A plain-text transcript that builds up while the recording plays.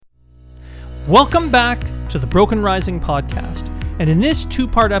Welcome back to the Broken Rising podcast. And in this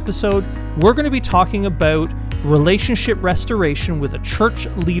two-part episode, we're going to be talking about relationship restoration with a church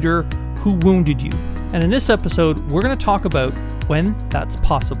leader who wounded you. And in this episode, we're going to talk about when that's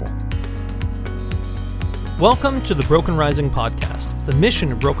possible. Welcome to the Broken Rising podcast. The mission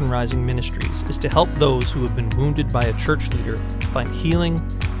of Broken Rising Ministries is to help those who have been wounded by a church leader find healing,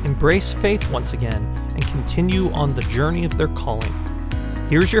 embrace faith once again, and continue on the journey of their calling.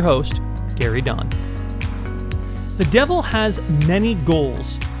 Here's your host, Gary Don. The devil has many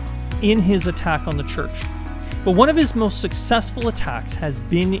goals in his attack on the church, but one of his most successful attacks has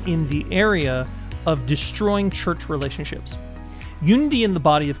been in the area of destroying church relationships. Unity in the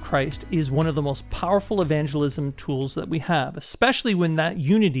body of Christ is one of the most powerful evangelism tools that we have, especially when that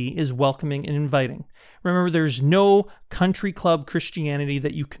unity is welcoming and inviting. Remember, there's no country club Christianity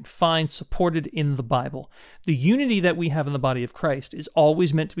that you can find supported in the Bible. The unity that we have in the body of Christ is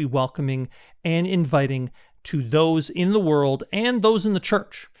always meant to be welcoming and inviting to those in the world and those in the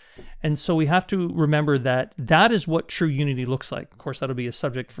church. And so we have to remember that that is what true unity looks like. Of course, that'll be a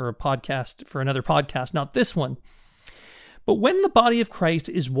subject for another podcast, not this one. But when the body of Christ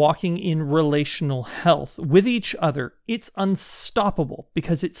is walking in relational health with each other, it's unstoppable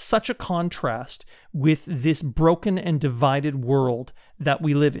because it's such a contrast with this broken and divided world that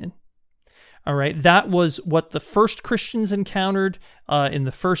we live in. All right, that was what the first Christians encountered in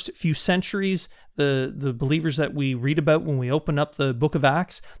the first few centuries, the believers that we read about when we open up the book of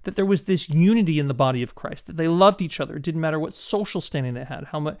Acts, that there was this unity in the body of Christ, that they loved each other. It didn't matter what social standing they had,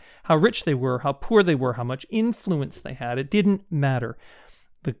 how rich they were, how poor they were, how much influence they had. It didn't matter.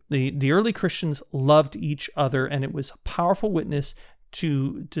 The early Christians loved each other, and it was a powerful witness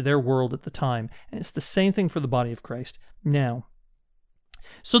to their world at the time. And it's the same thing for the body of Christ now.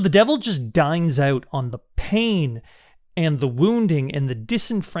 So the devil just dines out on the pain and the wounding and the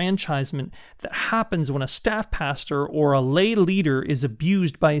disenfranchisement that happens when a staff pastor or a lay leader is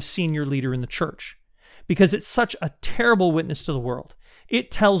abused by a senior leader in the church, because it's such a terrible witness to the world.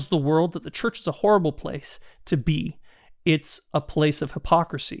 It tells the world that the church is a horrible place to be. It's a place of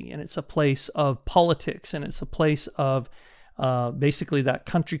hypocrisy, and it's a place of politics, and it's a place of basically that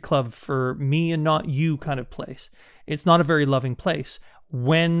country club for me and not you kind of place. It's not a very loving place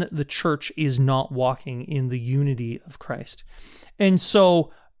when the church is not walking in the unity of Christ. And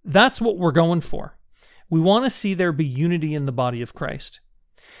so that's what we're going for. We want to see there be unity in the body of Christ.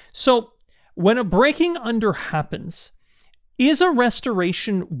 So when a breaking under happens, is a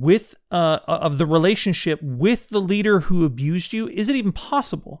restoration of the relationship with the leader who abused you, is it even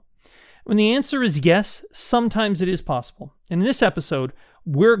possible? When the answer is yes, sometimes it is possible. In this episode,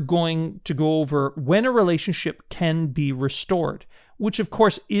 we're going to go over when a relationship can be restored, which of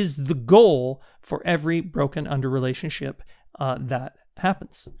course is the goal for every broken under relationship that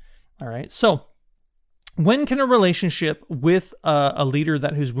happens. All right. So when can a relationship with a leader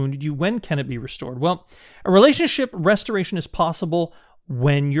who's wounded you, when can it be restored? Well, a relationship restoration is possible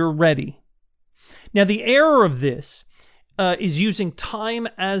when you're ready. Now, the error of this is using time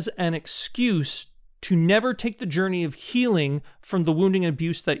as an excuse to never take the journey of healing from the wounding and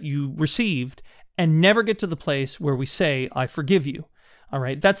abuse that you received and never get to the place where we say, I forgive you. All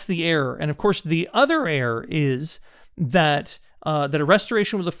right, that's the error. And of course, the other error is that a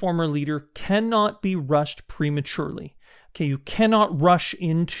restoration with a former leader cannot be rushed prematurely. Okay, you cannot rush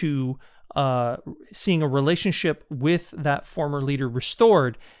into seeing a relationship with that former leader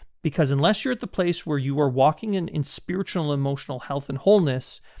restored, because unless you're at the place where you are walking in spiritual and emotional health and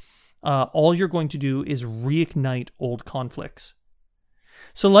wholeness, all you're going to do is reignite old conflicts.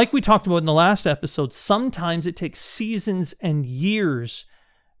 So like we talked about in the last episode, sometimes it takes seasons and years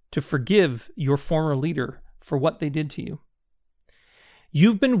to forgive your former leader for what they did to you.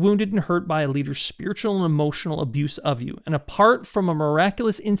 You've been wounded and hurt by a leader's spiritual and emotional abuse of you. And apart from a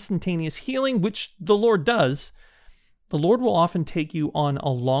miraculous instantaneous healing, which the Lord does, the Lord will often take you on a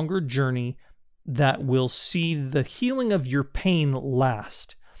longer journey that will see the healing of your pain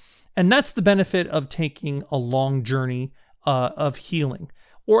last. And that's the benefit of taking a long journey of healing,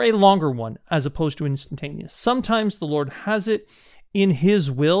 or a longer one as opposed to instantaneous. Sometimes the Lord has it in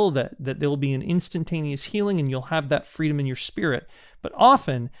His will that there will be an instantaneous healing and you'll have that freedom in your spirit. But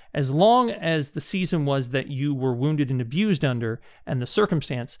often, as long as the season was that you were wounded and abused under, and the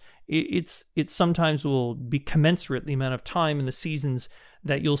circumstance, it sometimes will be commensurate the amount of time and the seasons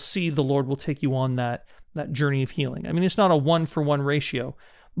that you'll see the Lord will take you on that journey of healing. I mean, it's not a 1-for-1 ratio,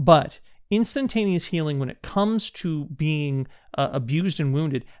 but instantaneous healing when it comes to being abused and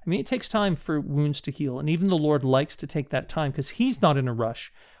wounded, I mean, it takes time for wounds to heal. And even the Lord likes to take that time because He's not in a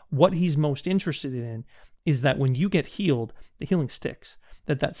rush. What He's most interested in is that when you get healed, the healing sticks.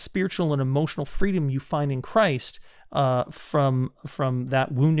 that spiritual and emotional freedom you find in Christ from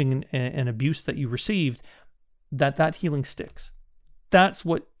that wounding and abuse that you received, that healing sticks. That's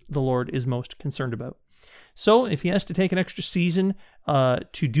what the Lord is most concerned about. So if he has to take an extra season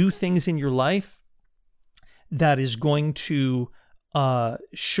to do things in your life that is going to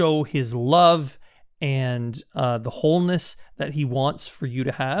show his love and the wholeness that he wants for you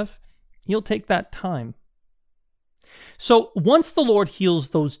to have, he'll take that time. So once the Lord heals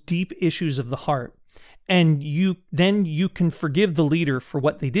those deep issues of the heart, and you can forgive the leader for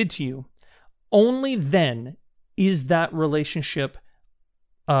what they did to you, only then is that relationship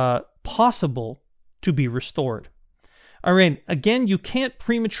possible to be restored. All right, again, you can't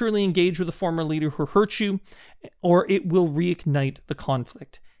prematurely engage with a former leader who hurt you, or it will reignite the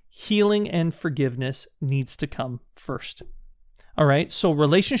conflict. Healing and forgiveness needs to come first. All right, so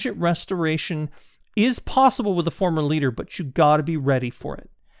relationship restoration is possible with a former leader, but you got to be ready for it.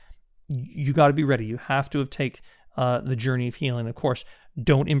 You got to be ready. You have to have taken the journey of healing. Of course,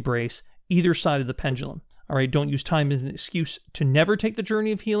 don't embrace either side of the pendulum. All right, don't use time as an excuse to never take the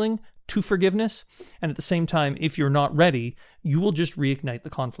journey of healing to forgiveness. And at the same time, if you're not ready, you will just reignite the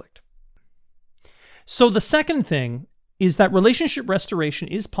conflict. So the second thing is that relationship restoration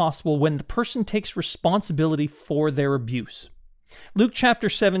is possible when the person takes responsibility for their abuse. Luke chapter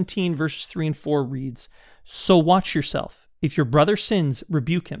 17, verses 3 and 4 reads, "So watch yourself. If your brother sins,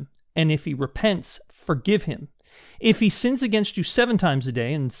 rebuke him. And if he repents, forgive him. If he sins against you 7 times a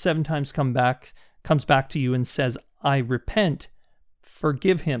day and 7 times comes back to you and says, 'I repent,'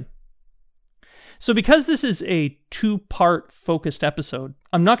 forgive him." So because this is a 2-part focused episode,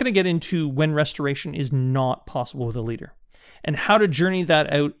 I'm not going to get into when restoration is not possible with a leader and how to journey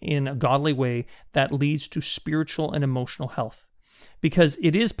that out in a godly way that leads to spiritual and emotional health. Because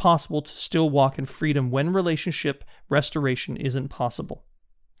it is possible to still walk in freedom when relationship restoration isn't possible.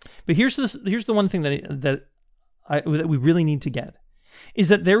 But here's the one thing that we really need to get, is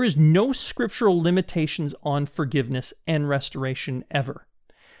that there is no scriptural limitations on forgiveness and restoration ever.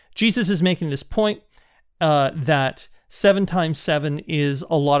 Jesus is making this point that 7 times 7 is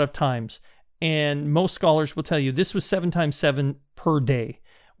a lot of times. And most scholars will tell you this was 7 times 7 per day.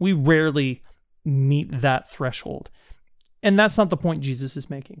 We rarely meet that threshold. And that's not the point Jesus is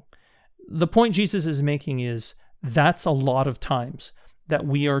making. The point Jesus is making is that's a lot of times that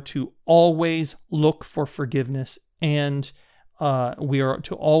we are to always look for forgiveness, and we are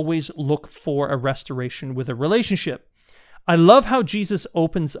to always look for a restoration with a relationship. I love how Jesus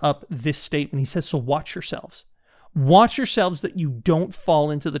opens up this statement. He says, "So watch yourselves. Watch yourselves that you don't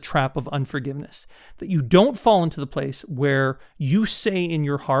fall into the trap of unforgiveness, that you don't fall into the place where you say in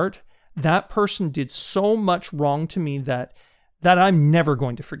your heart, that person did so much wrong to me that I'm never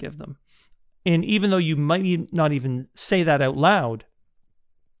going to forgive them." And even though you might not even say that out loud,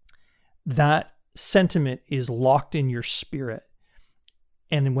 that sentiment is locked in your spirit.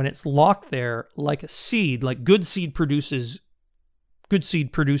 And when it's locked there, like a seed, like good seed produces good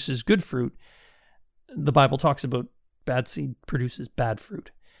fruit, the Bible talks about bad seed produces bad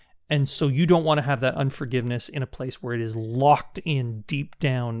fruit. And so you don't want to have that unforgiveness in a place where it is locked in deep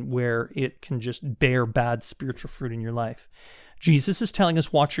down, where it can just bear bad spiritual fruit in your life. Jesus is telling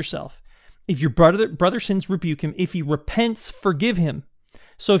us, watch yourself. If your brother sins, rebuke him. If he repents, forgive him.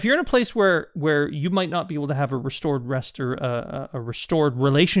 So if you're in a place where you might not be able to have a restored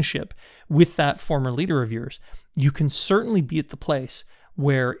relationship with that former leader of yours, you can certainly be at the place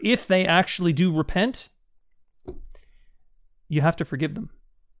where if they actually do repent, you have to forgive them.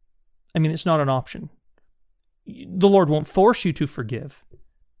 I mean, it's not an option. The Lord won't force you to forgive.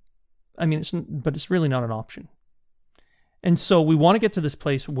 I mean, but it's really not an option. And so we want to get to this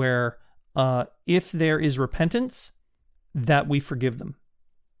place where if there is repentance, that we forgive them.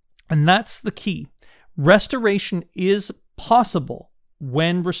 And that's the key. Restoration is possible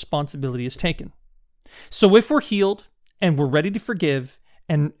when responsibility is taken. So if we're healed and we're ready to forgive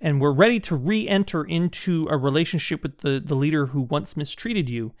and we're ready to re-enter into a relationship with the leader who once mistreated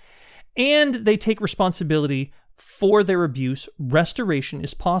you, and they take responsibility for their abuse, restoration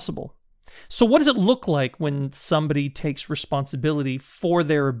is possible. So what does it look like when somebody takes responsibility for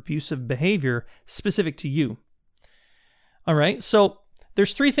their abusive behavior specific to you? All right, so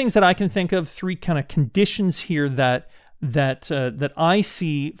there's 3 things that I can think of, 3 kind of conditions here that I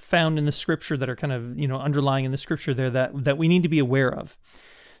see found in the scripture that are kind of, underlying in the scripture there that we need to be aware of.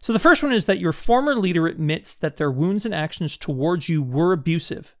 So the first one is that your former leader admits that their wounds and actions towards you were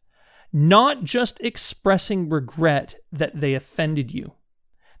abusive, not just expressing regret that they offended you.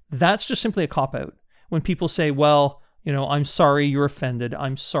 That's just simply a cop-out. When people say, well, I'm sorry you're offended.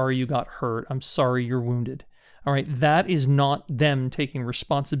 I'm sorry you got hurt. I'm sorry you're wounded. All right, that is not them taking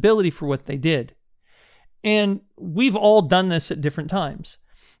responsibility for what they did. And we've all done this at different times.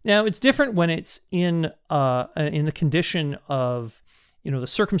 Now, it's different when it's in the condition of, the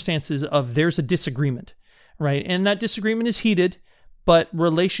circumstances of there's a disagreement, right? And that disagreement is heated, but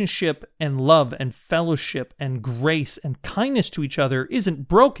relationship and love and fellowship and grace and kindness to each other isn't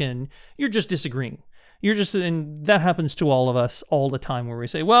broken. You're just disagreeing. And that happens to all of us all the time, where we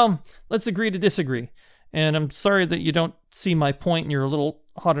say, well, let's agree to disagree. And I'm sorry that you don't see my point and you're a little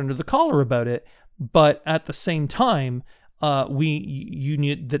hot under the collar about it. But at the same time, you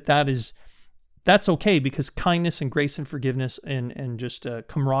need that's okay, because kindness and grace and forgiveness and just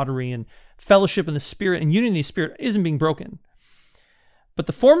camaraderie and fellowship in the Spirit and unity in the Spirit isn't being broken. But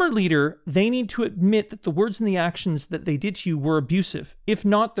the former leader, they need to admit that the words and the actions that they did to you were abusive. If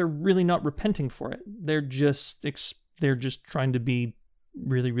not, they're really not repenting for it. They're just trying to be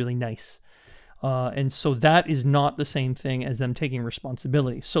really, really nice. And so that is not the same thing as them taking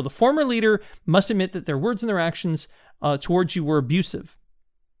responsibility. So the former leader must admit that their words and their actions towards you were abusive.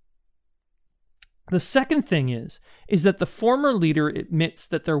 The second thing is that the former leader admits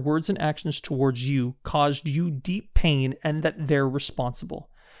that their words and actions towards you caused you deep pain and that they're responsible.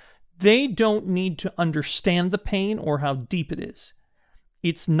 They don't need to understand the pain or how deep it is.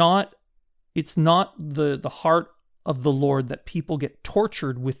 It's not the heart of the Lord that people get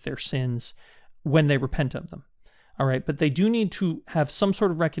tortured with their sins when they repent of them. All right, but they do need to have some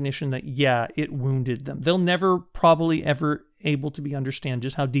sort of recognition that, yeah, it wounded them. They'll never probably ever able to be understand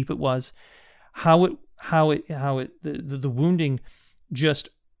just how deep it was, how the wounding just,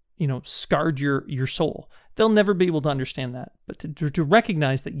 scarred your soul. They'll never be able to understand that. But to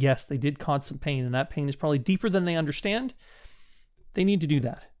recognize that, yes, they did cause some pain, and that pain is probably deeper than they understand, they need to do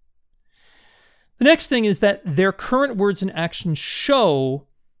that. The next thing is that their current words and actions show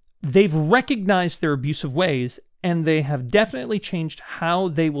they've recognized their abusive ways, and they have definitely changed how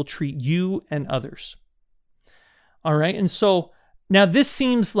they will treat you and others. All right, and so now this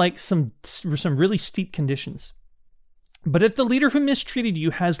seems like some really steep conditions. But if the leader who mistreated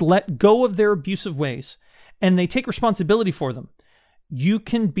you has let go of their abusive ways, and they take responsibility for them, you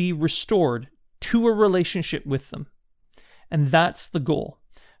can be restored to a relationship with them. And that's the goal.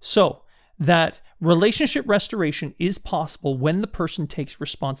 So that relationship restoration is possible when the person takes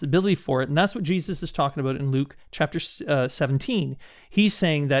responsibility for it. And that's what Jesus is talking about in Luke chapter 17. He's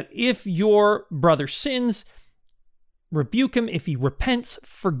saying that if your brother sins, rebuke him. If he repents,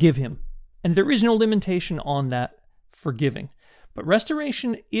 forgive him. And there is no limitation on that forgiving. But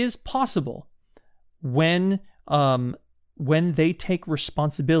restoration is possible when they take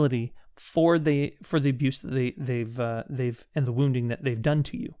responsibility for the abuse that they've and the wounding that they've done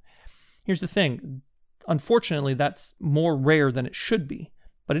to you. Here's the thing. Unfortunately, that's more rare than it should be,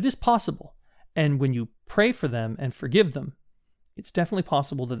 but it is possible. And when you pray for them and forgive them, it's definitely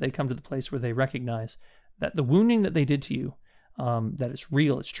possible that they come to the place where they recognize that the wounding that they did to you, that it's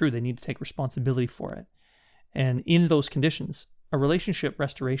real, it's true, they need to take responsibility for it. And in those conditions, a relationship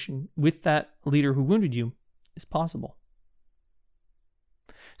restoration with that leader who wounded you is possible.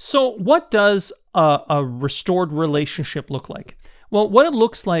 So what does a restored relationship look like? Well, what it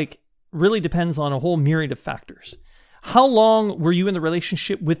looks like really depends on a whole myriad of factors. How long were you in the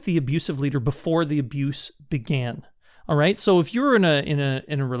relationship with the abusive leader before the abuse began? All right. So if you're in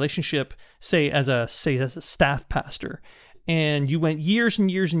a relationship, say as a staff pastor, and you went years and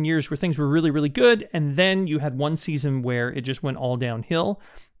years and years where things were really, really good, and then you had one season where it just went all downhill,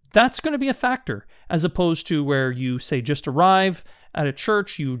 that's going to be a factor, as opposed to where you say just arrive at a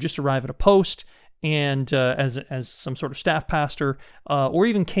church, you just arrive at a post, and as some sort of staff pastor, or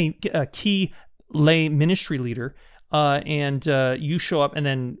even key lay ministry leader, and you show up, and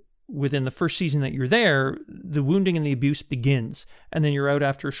then within the first season that you're there, the wounding and the abuse begins, and then you're out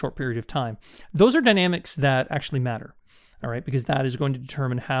after a short period of time. Those are dynamics that actually matter, all right, because that is going to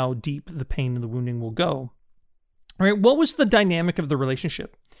determine how deep the pain and the wounding will go. All right, what was the dynamic of the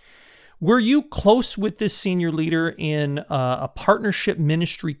relationship? Were you close with this senior leader in a partnership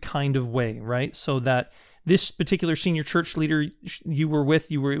ministry kind of way, right? So that this particular senior church leader you were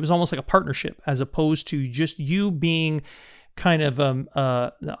with, it was almost like a partnership, as opposed to just you being kind of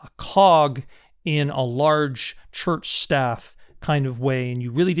a cog in a large church staff kind of way, and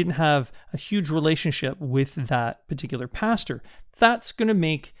you really didn't have a huge relationship with that particular pastor. That's going to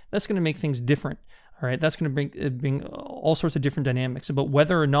make things different. All right, that's going to bring all sorts of different dynamics about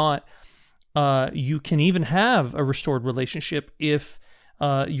whether or not you can even have a restored relationship if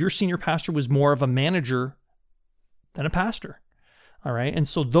your senior pastor was more of a manager than a pastor. All right, and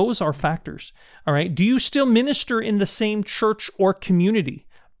so those are factors. All right, do you still minister in the same church or community?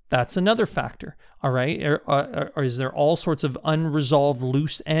 That's another factor, all right? Or is there all sorts of unresolved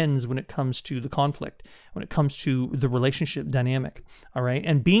loose ends when it comes to the conflict, when it comes to the relationship dynamic, all right?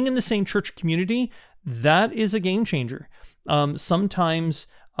 And being in the same church community, that is a game changer. Sometimes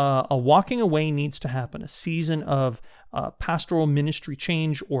a walking away needs to happen, a season of pastoral ministry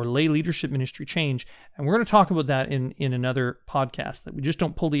change or lay leadership ministry change. And we're going to talk about that in another podcast, that we just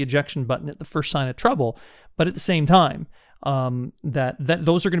don't pull the ejection button at the first sign of trouble, but at the same time, that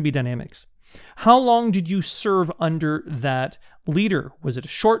those are going to be dynamics. How long did you serve under that leader? Was it a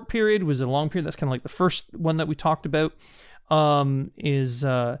short period? Was it a long period? That's kind of like the first one that we talked about. If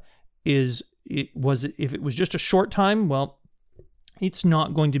it was just a short time? Well, it's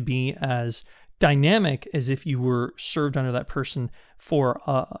not going to be as dynamic as if you were served under that person for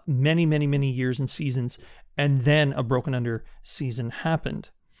many, many, many years and seasons, and then a broken under season happened.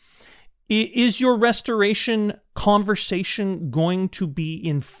 Is your restoration conversation going to be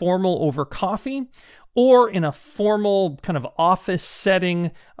informal over coffee, or in a formal kind of office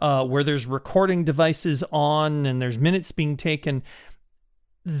setting where there's recording devices on and there's minutes being taken?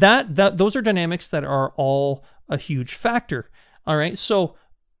 Those are dynamics that are all a huge factor. All right, so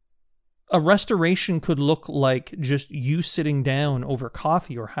a restoration could look like just you sitting down over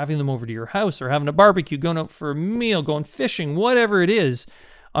coffee, or having them over to your house, or having a barbecue, going out for a meal, going fishing, whatever it is,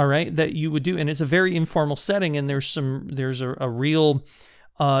 all right, that you would do. And it's a very informal setting, and there's a real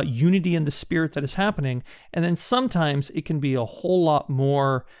unity in the spirit that is happening. And then sometimes it can be a whole lot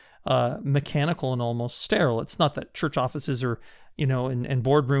more mechanical and almost sterile. It's not that church offices are, and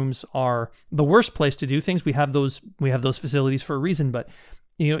boardrooms are the worst place to do things. We have those facilities for a reason, but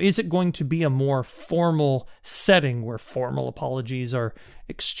is it going to be a more formal setting where formal apologies are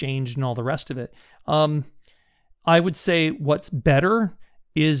exchanged and all the rest of it? I would say what's better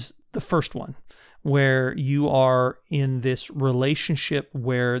is the first one, where you are in this relationship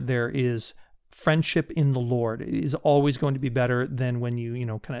where there is friendship in the Lord. It is always going to be better than when you,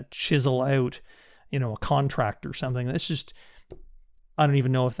 kind of chisel out, a contract or something. That's just, I don't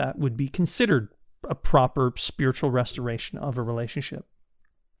even know if that would be considered a proper spiritual restoration of a relationship.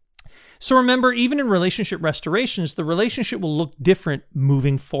 So remember, even in relationship restorations, the relationship will look different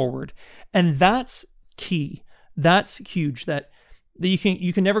moving forward. And that's key. That's huge, that you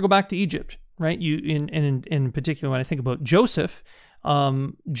can never go back to Egypt, right? In particular, when I think about Joseph,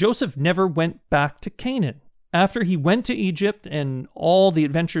 Joseph never went back to Canaan. After he went to Egypt and all the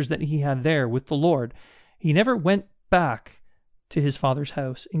adventures that he had there with the Lord, he never went back to his father's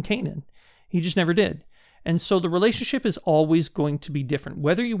house in Canaan. He just never did. And so the relationship is always going to be different,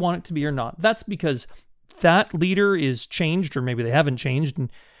 whether you want it to be or not. That's because that leader is changed, or maybe they haven't changed,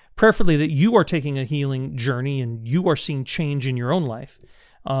 and prayerfully that you are taking a healing journey and you are seeing change in your own life.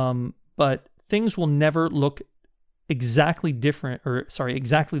 But things will never look exactly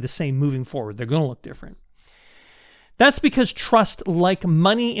the same moving forward. They're going to look different. That's because trust, like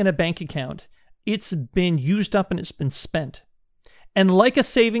money in a bank account, it's been used up and it's been spent. And like a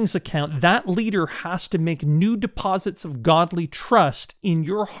savings account, that leader has to make new deposits of godly trust in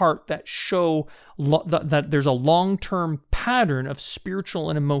your heart that show that there's a long-term pattern of spiritual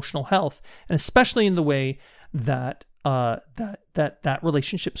and emotional health, and especially in the way that that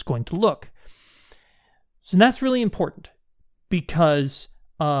relationship's going to look. So that's really important, because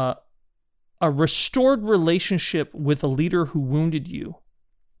a restored relationship with a leader who wounded you,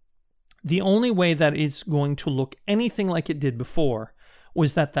 the only way that it's going to look anything like it did before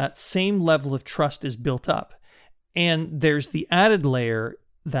was that same level of trust is built up. And there's the added layer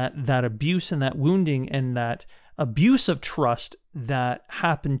that abuse and that wounding and that abuse of trust that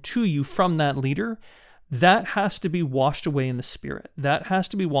happened to you from that leader, that has to be washed away in the Spirit. That has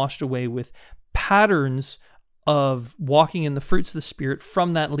to be washed away with patterns of walking in the fruits of the Spirit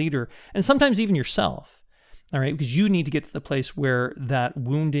from that leader, and sometimes even yourself. All right, because you need to get to the place where that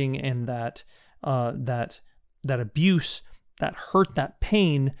wounding and that abuse, that hurt, that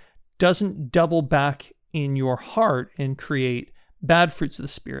pain doesn't double back in your heart and create bad fruits of the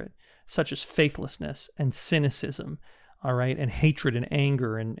Spirit, such as faithlessness and cynicism, all right, and hatred and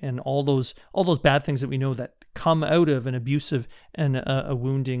anger and all those bad things that we know that come out of an abusive and a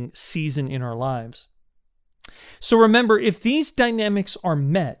wounding season in our lives. So remember, if these dynamics are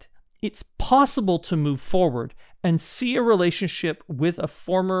met, it's possible to move forward and see a relationship with a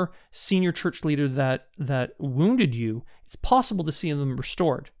former senior church leader that wounded you. It's possible to see them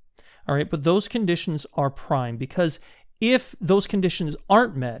restored. All right, but those conditions are prime, because if those conditions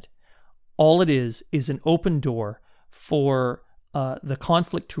aren't met, all it is an open door for the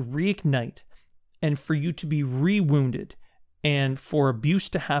conflict to reignite and for you to be re-wounded and for abuse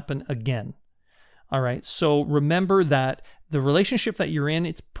to happen again. All right. So remember that the relationship that you're in,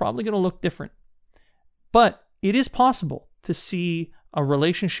 it's probably going to look different. But it is possible to see a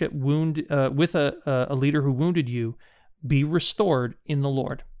relationship with a leader who wounded you be restored in the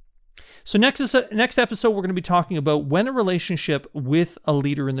Lord. So next episode, we're going to be talking about when a relationship with a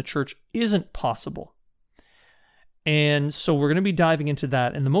leader in the church isn't possible. And so we're going to be diving into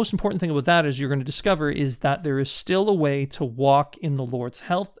that. And the most important thing about that, as you're going to discover, is that there is still a way to walk in the Lord's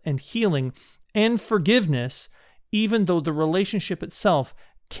health and healing and forgiveness, even though the relationship itself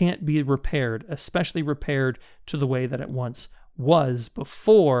can't be repaired, especially repaired to the way that it once was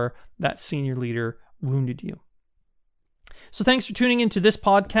before that senior leader wounded you. So thanks for tuning into this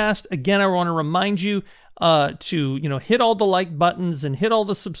podcast. Again, I want to remind you to hit all the like buttons and hit all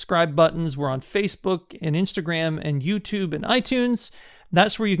the subscribe buttons. We're on Facebook and Instagram and YouTube and iTunes.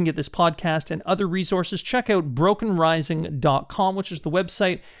 That's where you can get this podcast and other resources. Check out brokenrising.com, which is the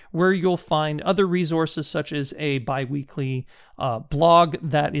website where you'll find other resources such as a bi-weekly blog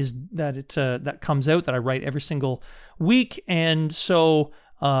that comes out that I write every single week. And so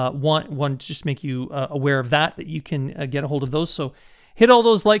want to just make you aware of that you can get a hold of those. So hit all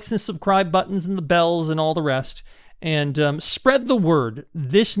those likes and subscribe buttons and the bells and all the rest, and spread the word.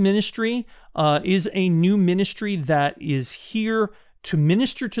 This ministry is a new ministry that is here to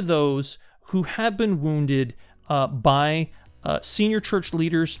minister to those who have been wounded by senior church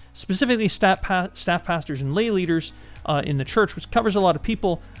leaders, specifically staff pastors and lay leaders in the church, which covers a lot of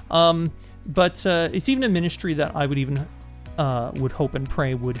people. But it's even a ministry that I would hope and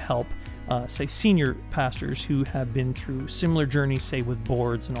pray would help, say, senior pastors who have been through similar journeys, say, with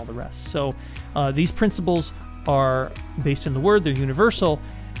boards and all the rest. So these principles are based in the Word, they're universal,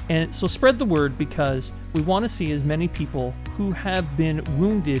 and so spread the word, because we want to see as many people who have been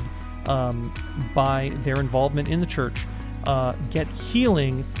wounded by their involvement in the church get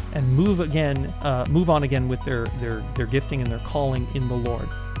healing and move on again with their gifting and their calling in the Lord.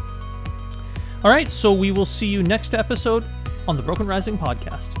 All right, so we will see you next episode on the Broken Rising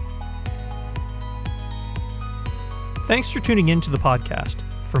Podcast. Thanks for tuning in to the podcast.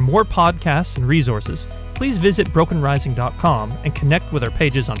 For more podcasts and resources, please visit brokenrising.com and connect with our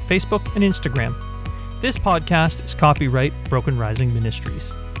pages on Facebook and Instagram. This podcast is copyright Broken Rising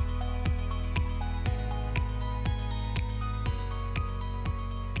Ministries.